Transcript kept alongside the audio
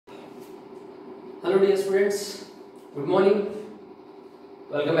Hello dear students, good morning.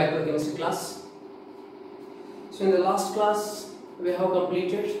 Welcome back to the chemistry class. So in the last class we have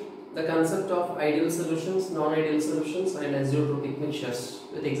completed the concept of ideal solutions, non-ideal solutions and azeotropic mixtures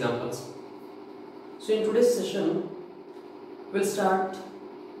with examples. So in today's session we'll start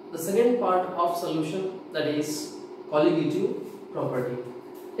the second part of solution, that is colligative property.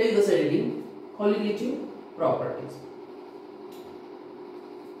 Take this heading, colligative properties.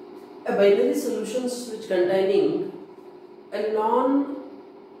 A binary solutions which containing a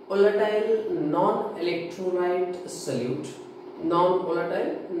non-volatile, non-electrolyte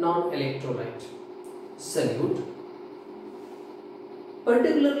solute,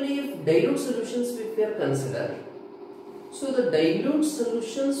 particularly if dilute solutions if we are considered. So the dilute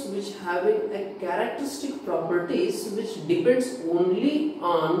solutions which having a characteristic properties which depends only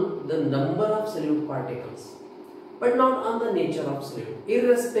on the number of solute particles, but not on the nature of solute,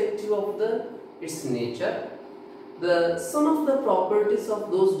 irrespective of its nature. The some of the properties of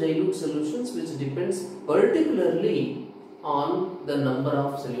those dilute solutions which depends particularly on the number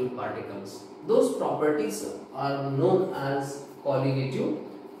of solute particles. Those properties are known as colligative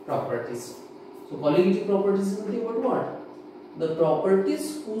properties. So colligative properties is nothing but what? The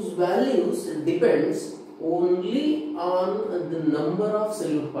properties whose values depends only on the number of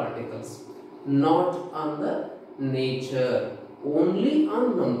solute particles, not on the nature, only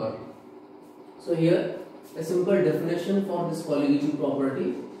on number. So here a simple definition for this colligative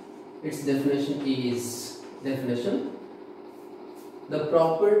property. Its definition is the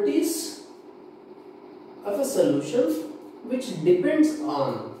properties of a solution which depends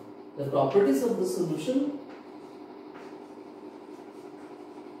on the properties of the solution,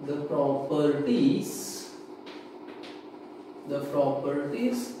 the properties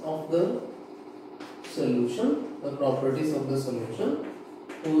of the solution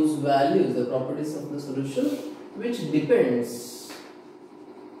whose values, the properties of the solution which depends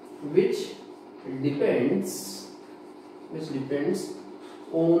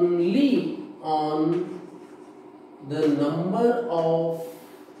only on the number of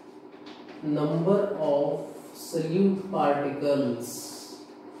solute particles,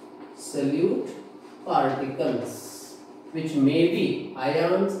 which may be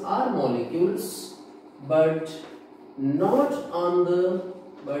ions or molecules, but not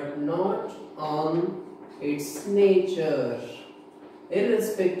on its nature.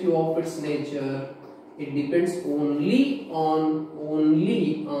 Irrespective of its nature, it depends only on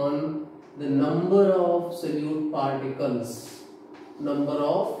the number of solute particles,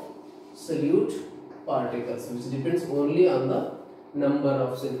 which depends only on the number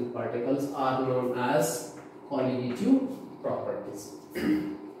of solute particles, are known as colligative properties.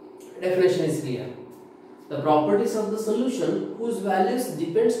 Definition is clear. The properties of the solution whose values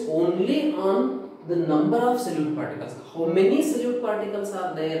depends only on the number of solute particles. How many solute particles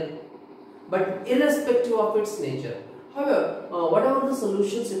are there, but irrespective of its nature. However, whatever the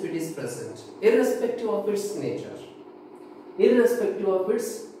solutions if it is present, irrespective of its nature,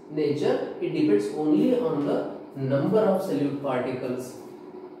 it depends only on the number of solute particles.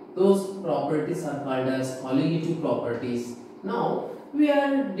 Those properties are called as colligative properties. Now we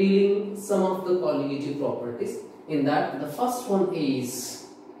are dealing some of the colligative properties. In that, the first one is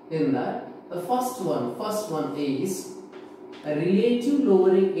a relative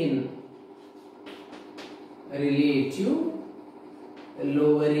lowering in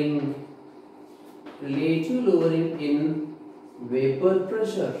vapor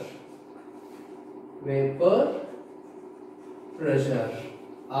pressure,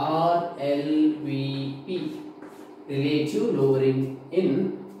 RLVP, relative lowering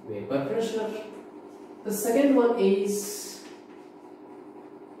in vapor pressure. The second one is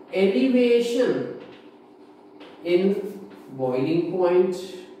elevation in boiling point,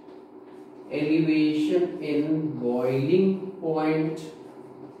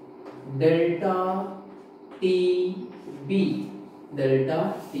 delta TB.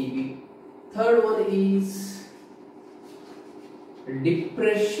 Third one is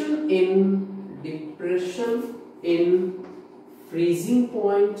depression in freezing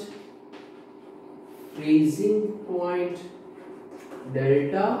point,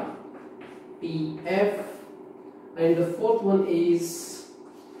 delta TF, and the fourth one is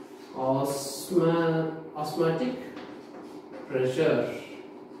osmotic pressure,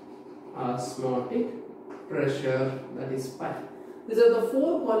 that is pi. These are the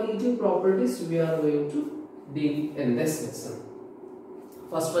four colligative properties we are going to deal in this lesson.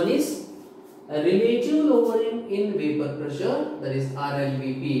 First one is a relative lowering in vapor pressure, that is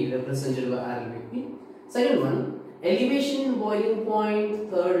RLVP, represented by RLVP. Second one, elevation in boiling point,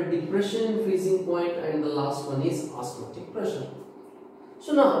 third depression in freezing point, and the last one is osmotic pressure.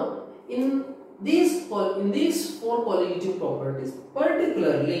 So now in these four colligative properties,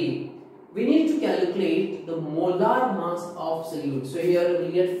 particularly we need to calculate the molar mass of solute. So here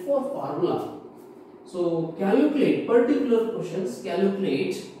we get four formula. So calculate particular questions,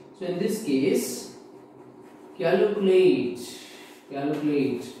 calculate. So in this case, calculate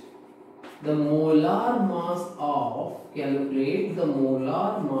the molar mass of solute. Calculate the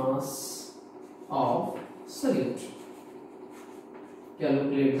molar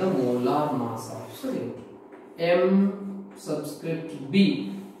mass of solute. M subscript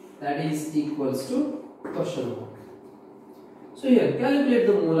B, that is equals to question mark. So here calculate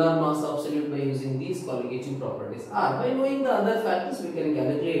the molar mass of solute by using these colligative properties. By knowing the other factors, we can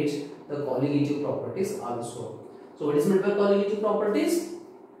calculate the colligative properties also. So what is meant by colligative properties?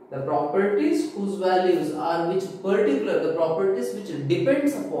 The properties whose values are the properties which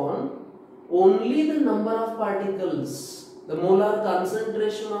depends upon only the number of particles, the molar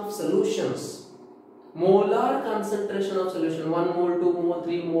concentration of solutions. Molar concentration of solution, 1 mole, 2 mole,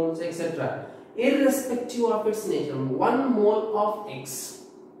 3 moles, etc. Irrespective of its nature, 1 mole of X,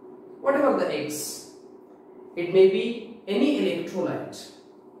 whatever the X, it may be any electrolyte,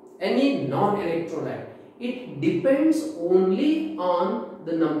 any non-electrolyte. It depends only on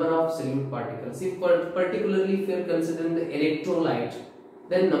the number of solute particles. If particularly if we are considering the electrolyte,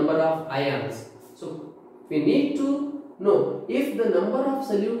 then number of ions. So we need to know if the number of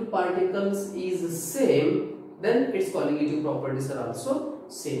solute particles is same, then its colligative properties are also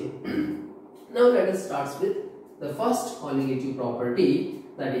same. Now let us start with the first colligative property,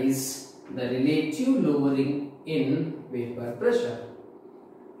 that is the relative lowering in vapor pressure.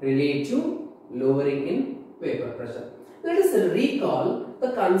 Relative lowering in vapor pressure. Let us recall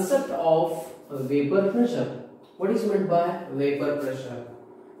the concept of vapor pressure. What is meant by vapor pressure?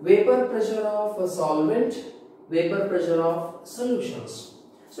 Vapor pressure of a solvent, vapor pressure of solutions.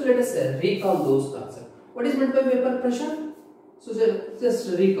 So let us recall those concepts. What is meant by vapor pressure? So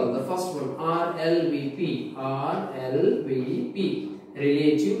just recall the first one, RLVP,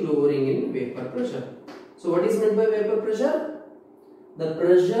 relative lowering in vapor pressure. So what is meant by vapor pressure? The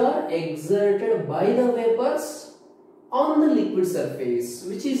pressure exerted by the vapors on the liquid surface,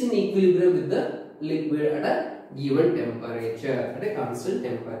 which is in equilibrium with the liquid at a given temperature, at a constant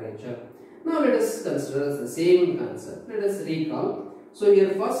temperature. Now let us consider the same concept. Let us recall. So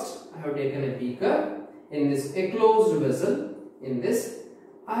here first I have taken a beaker. In this a closed vessel. In this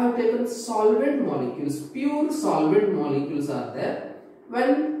I have taken solvent molecules, pure solvent molecules are there.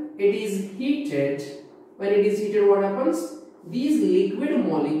 When it is heated, what happens? These liquid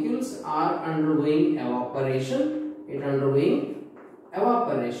molecules are undergoing evaporation. It undergoing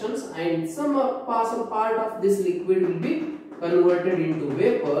evaporations, and some part of this liquid will be converted into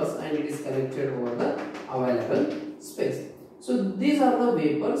vapors, and it is collected over the available space. So these are the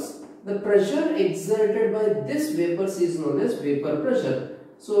vapors. The pressure exerted by this vapors is known as vapor pressure.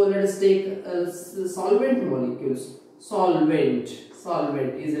 So let us take solvent molecules. Solvent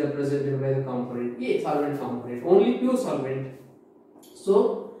is represented by the component A, solvent component, only pure solvent.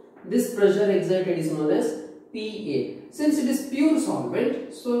 So this pressure exerted is known as PA. Since it is pure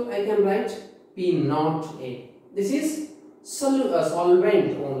solvent, so I can write P naught A. This is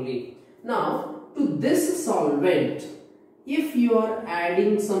solvent only. Now to this solvent, if you are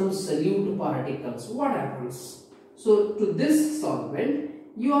adding some solute particles, what happens? So to this solvent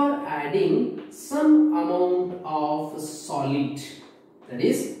you are adding some amount of solid, that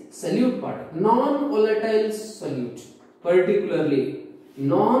is solute particle, non-volatile solute, particularly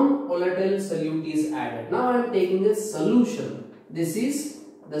non-volatile solute is added. Now I am taking a solution. This is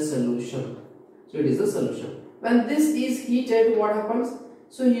the solution. So it is the solution. When this is heated, what happens?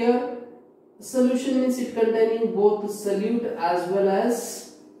 So here solution means it containing both solute as well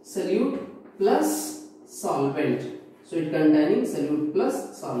as solute plus solvent. So it containing solute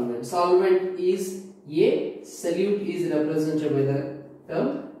plus solvent. Solvent is A, solute is represented by the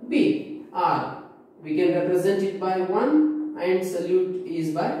term B. R, we can represent it by 1 and solute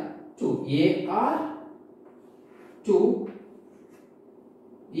is by 2. A R 2,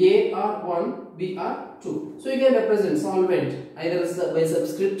 A R 1, B R 2. So you can represent solvent either by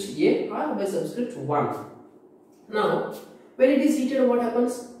subscript A or by subscript 1. Now when it is heated, what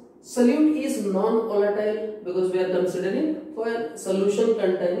happens? Solute is non-volatile because we are considering for a solution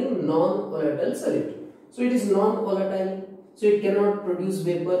containing non-volatile solute. So it is non-volatile, so it cannot produce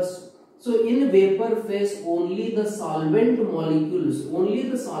vapors. So in vapor phase only the solvent molecules,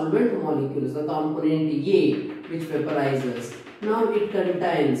 the component A which vaporizes. Now it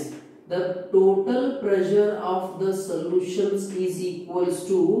contains the total pressure of the solutions is equals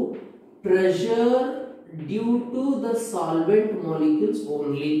to pressure due to the solvent molecules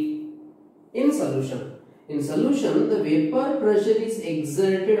only in solution. In solution, the vapor pressure is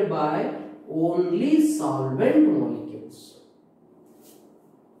exerted by only solvent molecules.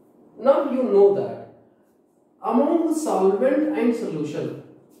 Now you know that among the solvent and solution,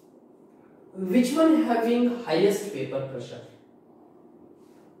 which one having highest vapor pressure?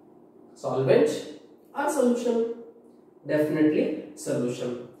 Solvent or solution? Definitely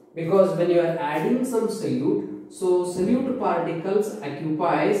solution. Because when you are adding some solute, so solute particles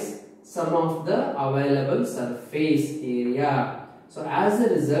occupies some of the available surface area. So as a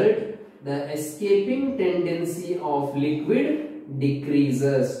result, the escaping tendency of liquid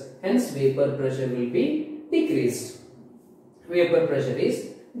decreases. Hence vapor pressure will be decreased. Vapor pressure is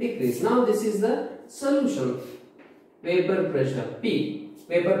decreased. Now this is the solution. Vapor pressure P.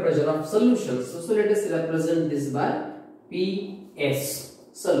 Vapor pressure of solutions. So let us represent this by PS,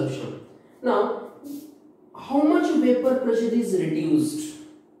 solution. Now, how much vapor pressure is reduced?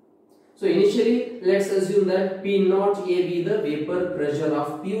 So initially, let's assume that P naught A be the vapor pressure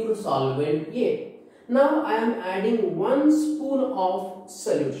of pure solvent A. Now I am adding 1 spoon of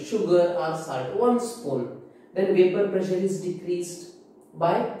solute, sugar or salt, 1 spoon. Then vapor pressure is decreased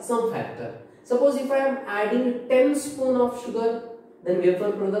by some factor. Suppose if I am adding 10 spoon of sugar, then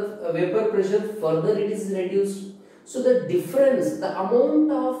vapor pressure further it is reduced. So the difference, the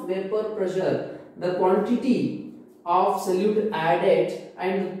amount of vapor pressure, the quantity of solute added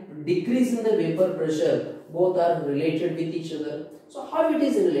and decrease in the vapor pressure, both are related with each other. So how it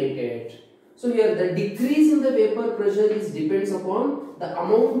is related? So here the decrease in the vapor pressure is depends upon the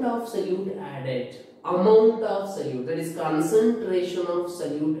amount of solute added. Amount of solute, that is concentration of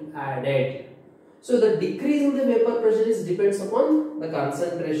solute added. So the decrease in the vapor pressure is depends upon the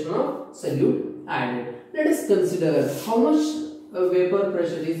concentration of solute added. Let us consider how much vapor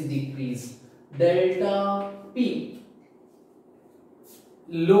pressure is decreased. Delta P.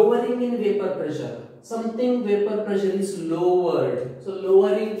 Lowering in vapor pressure. Something vapor pressure is lowered. So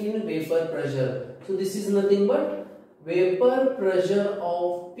lowering in vapor pressure. So this is nothing but vapor pressure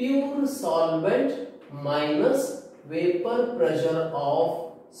of pure solvent minus vapor pressure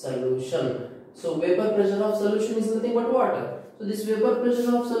of solution. So vapor pressure of solution is nothing but water. So this vapor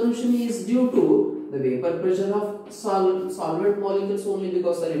pressure of solution is due to the vapor pressure of solvent molecules only,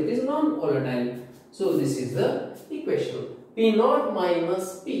 because solute is non-volatile. So this is the equation. P naught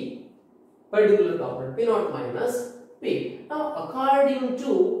minus P, particular component P naught minus P. Now according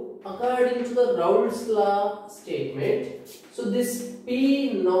to the Raoult's law statement, so this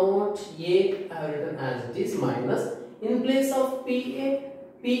P naught A I have written as it is minus, in place of PA,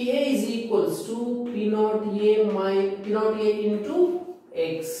 PA is equals to P naught A minus P naught A into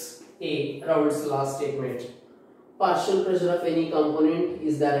XA, Raoult's law statement. Partial pressure of any component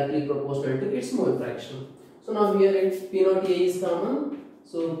is directly proportional to its mole fraction. So now here P naught A is common.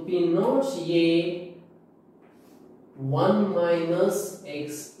 So P naught A 1 minus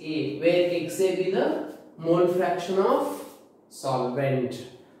XA, where XA be the mole fraction of solvent.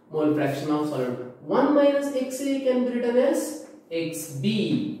 Mole fraction of solvent. 1 minus XA can be written as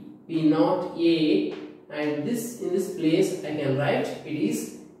XB, P naught A, and this in this place I can write it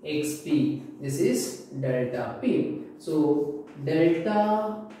is XP. This is delta P. So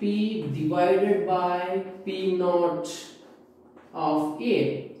delta P divided by P naught of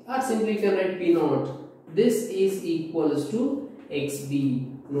A, or simply you can write P naught. This is equals to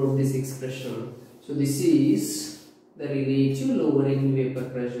XB. Note this expression. So this is the relative lowering in vapor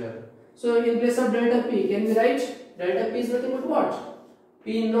pressure. So in place of delta P, can we write delta P is nothing but what?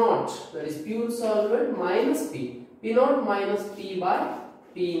 P naught, that is pure solvent, minus P. P naught minus P by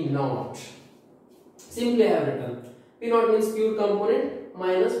P naught. Simply I have written P naught means pure component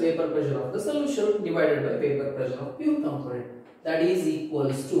minus vapor pressure of the solution divided by vapor pressure of pure component, that is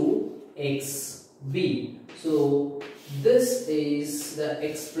equals to XB. So this is the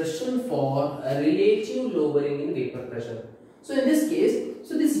expression for a relative lowering in vapor pressure. So in this case,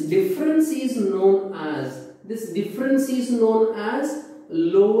 so this difference is known as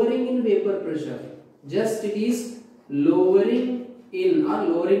lowering in vapor pressure. Just it is lowering in or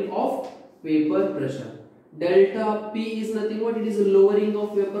lowering of vapor pressure. Delta P is nothing but it is a lowering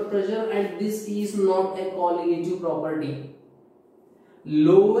of vapor pressure, and this is not a colligative property.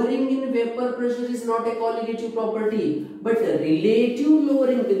 Lowering in vapor pressure is not a colligative property, but a relative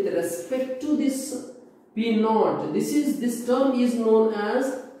lowering with respect to this P naught. This term is known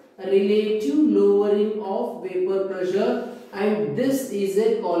as a relative lowering of vapor pressure, and this is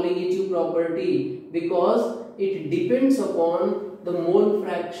a colligative property because it depends upon the mole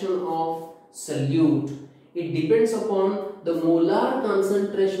fraction of solute. It depends upon the molar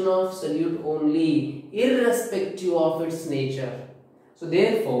concentration of solute only, irrespective of its nature. So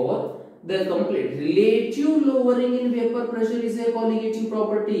therefore, the complete relative lowering in vapor pressure is a colligative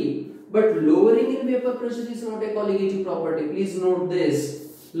property, but lowering in vapor pressure is not a colligative property. Please note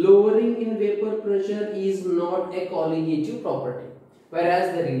this. Lowering in vapor pressure is not a colligative property,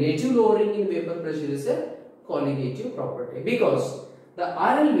 whereas the relative lowering in vapor pressure is a colligative property, because the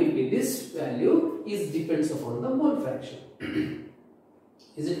RLVP, this value, depends upon the mole fraction.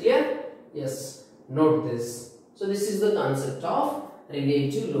 Is it clear? Yes. Note this. So this is the concept of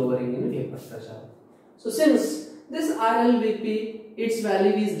relative lowering in vapor pressure. So since this RLVP, its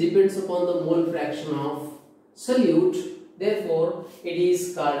value depends upon the mole fraction of solute, therefore it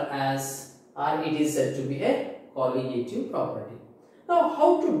is called as, or it is said to be a colligative property. Now,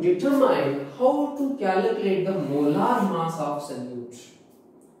 how to determine, how to calculate the molar mass of solute?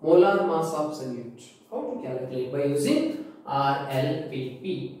 Molar mass of solute. How to calculate? By using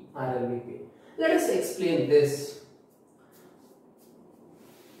RLVP. Let us explain this.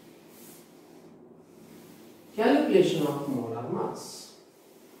 Calculation of molar mass.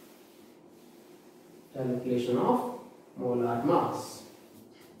 Calculation of molar mass.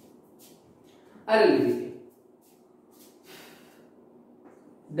 RLVP.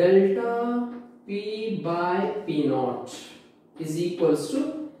 Delta P by P naught is equals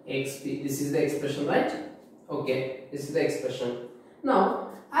to XP. This is the expression, right? Okay, this is the expression. Now,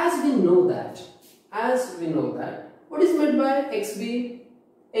 as we know that, what is meant by XB?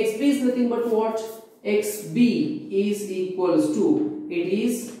 XB is nothing but what? XB is equals to, it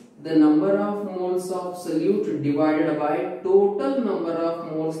is the number of moles of solute divided by total number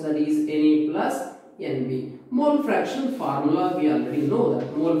of moles, that is Na plus Nb. Mole fraction formula we already know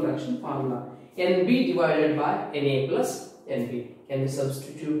that. Mole fraction formula. Nb divided by Na plus Nb. Can we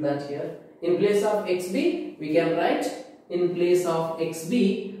substitute that here? In place of XB, we can write, in place of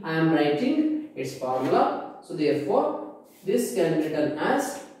XB, I am writing its formula. So therefore, this can be written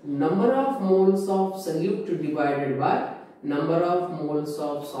as number of moles of solute divided by number of moles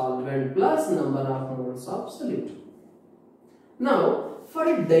of solvent plus number of moles of solute. Now, for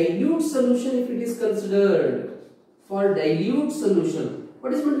a dilute solution, if it is considered, for dilute solution,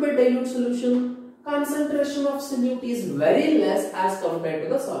 what is meant by dilute solution? Concentration of solute is very less as compared to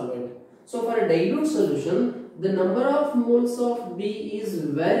the solvent. So for a dilute solution, the number of moles of B is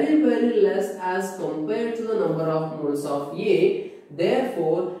very less as compared to the number of moles of A.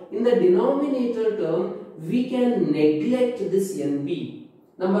 Therefore, in the denominator term, we can neglect this Nb.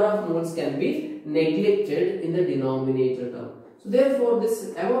 Number of moles can be neglected in the denominator term. So therefore,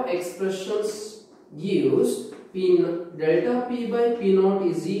 this above expressions gives delta P by P naught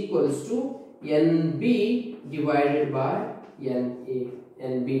is equals to Nb divided by Na.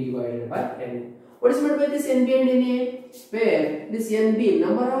 Nb divided by Na. What is meant by this Nb and Na? Where this Nb,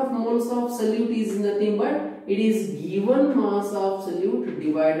 number of moles of solute, is nothing but it is given mass of solute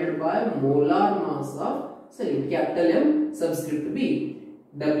divided by molar mass of solute. Capital M subscript B.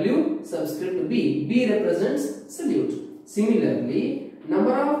 W subscript B. B represents solute. Similarly,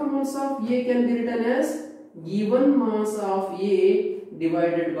 number of moles of A can be written as given mass of A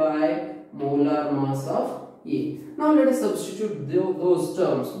divided by molar mass of A. Now let us substitute those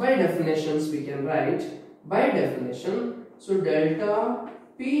terms. By definitions we can write, by definition, so delta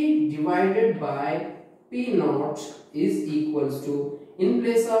P divided by P naught is equals to, in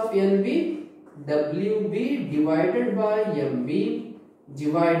place of Nb, Wb divided by Mb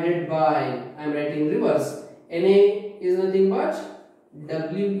divided by, I am writing reverse, Na is nothing but Wa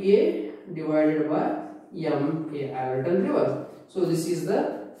divided by Ma. I have written reverse. So this is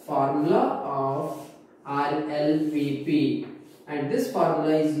the formula of RLVP, and this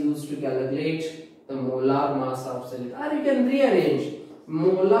formula is used to calculate the molar mass of solute. Or you can rearrange.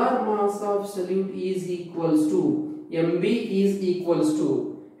 Molar mass of solute is equals to, Mb is equals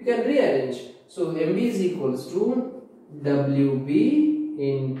to, you can rearrange. So Mb is equals to Wb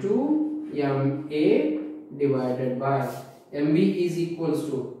into Ma divided by, Mb is equals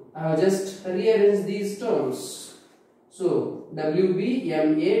to, I have just rearranged these terms. So Wb Ma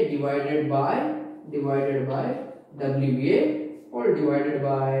divided by Wa or divided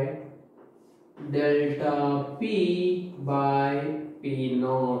by delta P by P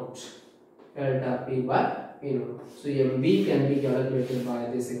naught. Delta P by P naught. So Mb can be calculated by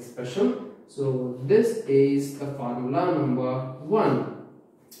this expression. So this is the formula number 1.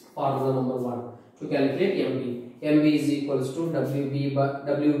 Formula number 1 to calculate Mb. Mb is equals to Wb Ma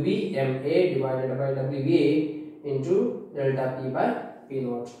divided by Wa into delta P by P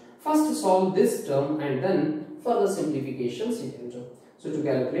naught. First solve this term and then further simplifications you can do. So to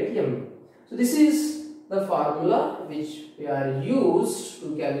calculate mu. So this is the formula which we are used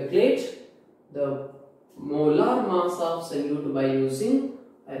to calculate the molar mass of solute by using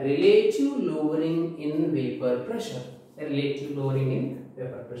a relative lowering in vapor pressure. A relative lowering in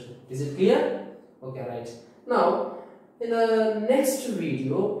vapor pressure. Is it clear? Okay, right. Now, in the next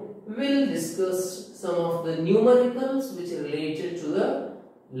video, we will discuss some of the numericals which are related to the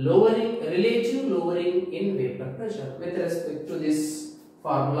relative lowering in vapor pressure with respect to this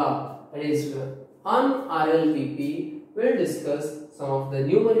formula. That is, on RLVP, we will discuss some of the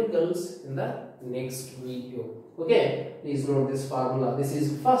numericals in the next video. Okay, please note this formula. This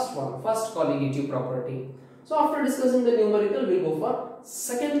is first one, first colligative property. So after discussing the numerical, we will go for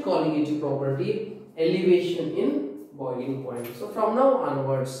second colligative property, elevation in boiling point. So from now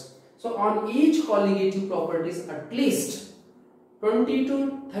onwards, so on each colligative properties, at least 20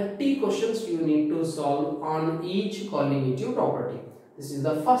 to 30 questions you need to solve on each colligative property. This is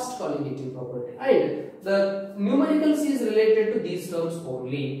the first colligative property, and the numericals is related to these terms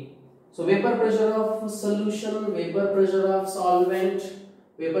only. So vapor pressure of solution, vapor pressure of solvent,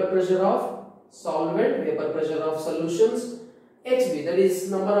 vapor pressure of solvent, vapor pressure of solutions, HB, that is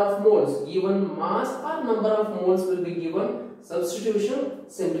number of moles, given mass or number of moles will be given, substitution,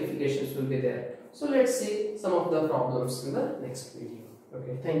 simplifications will be there. So let's see some of the problems in the next video.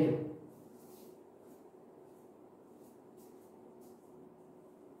 Okay, thank you.